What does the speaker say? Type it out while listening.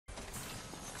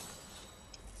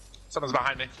Someone's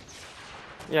behind me.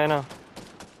 Yeah, I know.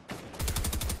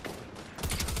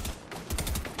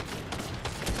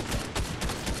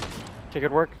 Okay,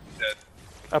 good work. Dead.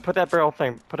 Put that barrel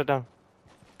thing. Put it down.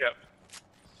 Yep.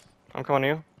 I'm coming to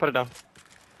you. Put it down.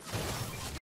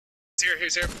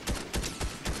 He's here.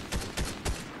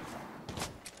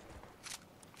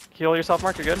 Heal yourself,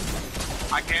 Mark. You're good.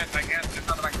 I can't. There's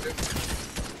nothing I can do.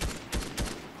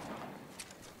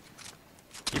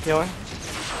 Keep healing.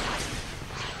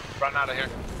 Run out of here.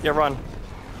 Yeah, run.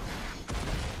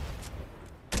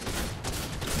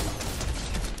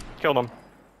 Killed him.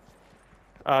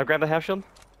 Grab the half shield.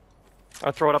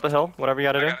 Or throw it up the hill. Whatever you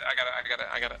gotta do.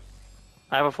 I got it.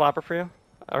 I have a flapper for you.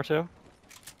 Or two.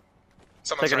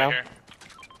 Someone's Take it right now. here.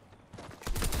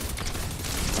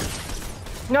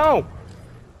 No!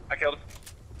 I killed him.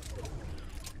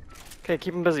 Okay,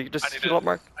 keep him busy. Just heal up,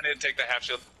 Mark. I need to take the half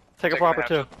shield. Take a flapper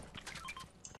too.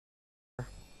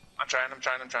 I'm trying.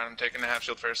 I'm taking the half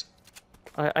shield first.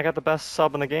 I got the best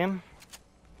sub in the game.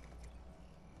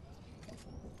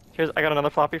 I got another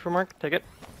floppy for Mark. Take it.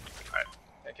 Alright,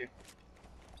 thank you.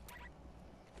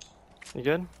 You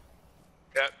good?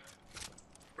 Yep.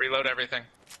 Reload everything.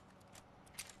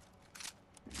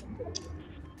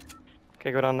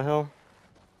 Okay, go down the hill.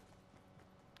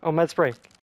 Oh, med spray.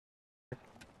 Yep,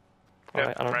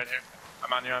 Alright, I don't... right here.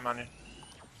 I'm on you.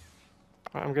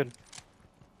 I'm good.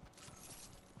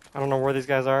 I don't know where these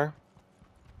guys are.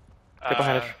 Get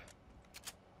behind it.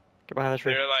 Get behind the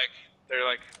tree. They're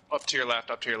like up to your left.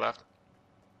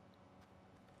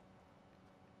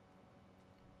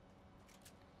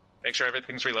 Make sure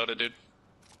everything's reloaded, dude.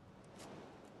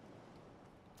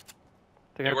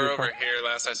 They were over here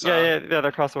last I saw. Yeah, they're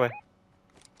across the way.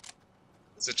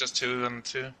 Is it just two of them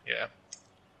too? Yeah.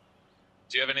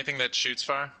 Do you have anything that shoots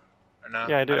far? Or no?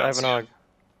 Yeah, I do. I have an AUG.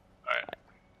 Alright.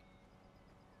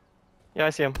 Yeah, I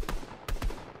see him.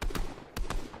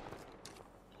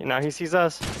 Now he sees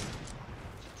us.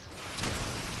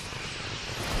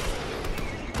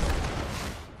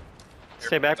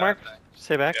 Stay back, Mark.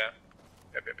 Stay back. Yeah.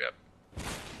 Yep.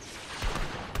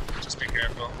 Just be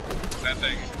careful. That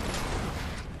thing.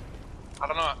 I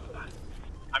don't know.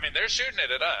 I mean, they're shooting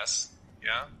it at us.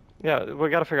 Yeah? Yeah, we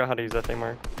gotta figure out how to use that thing,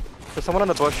 Mark. There's someone in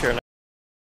the bush here now.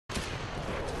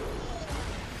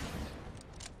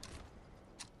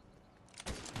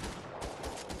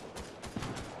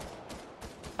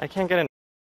 I can't get in.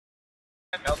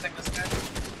 Melting this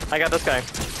guy? I got this guy.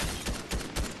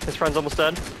 His friend's almost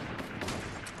dead.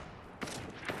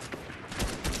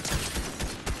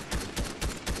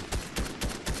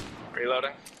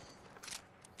 Reloading.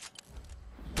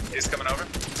 He's coming over.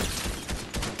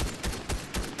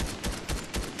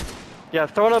 Yeah,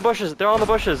 throw in the bushes. They're on the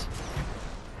bushes.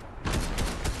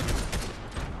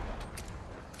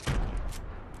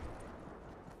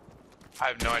 I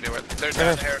have no idea where. They're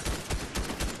down here.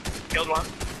 Killed one.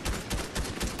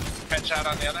 Headshot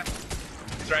on the other.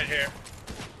 He's right here.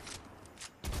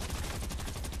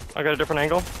 I got a different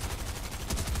angle.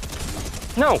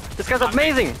 No! This guy's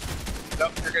amazing!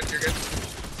 Nope, you're good.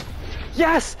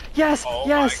 Yes! Yes! Oh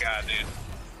yes! my god,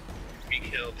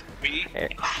 dude. We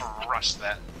crushed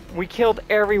that. We killed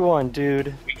everyone,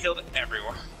 dude. We killed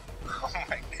everyone. Oh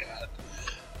my god.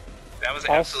 That was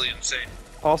absolutely insane.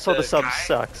 Also, the sub guy?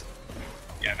 sucks.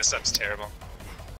 Yeah, the sub's terrible.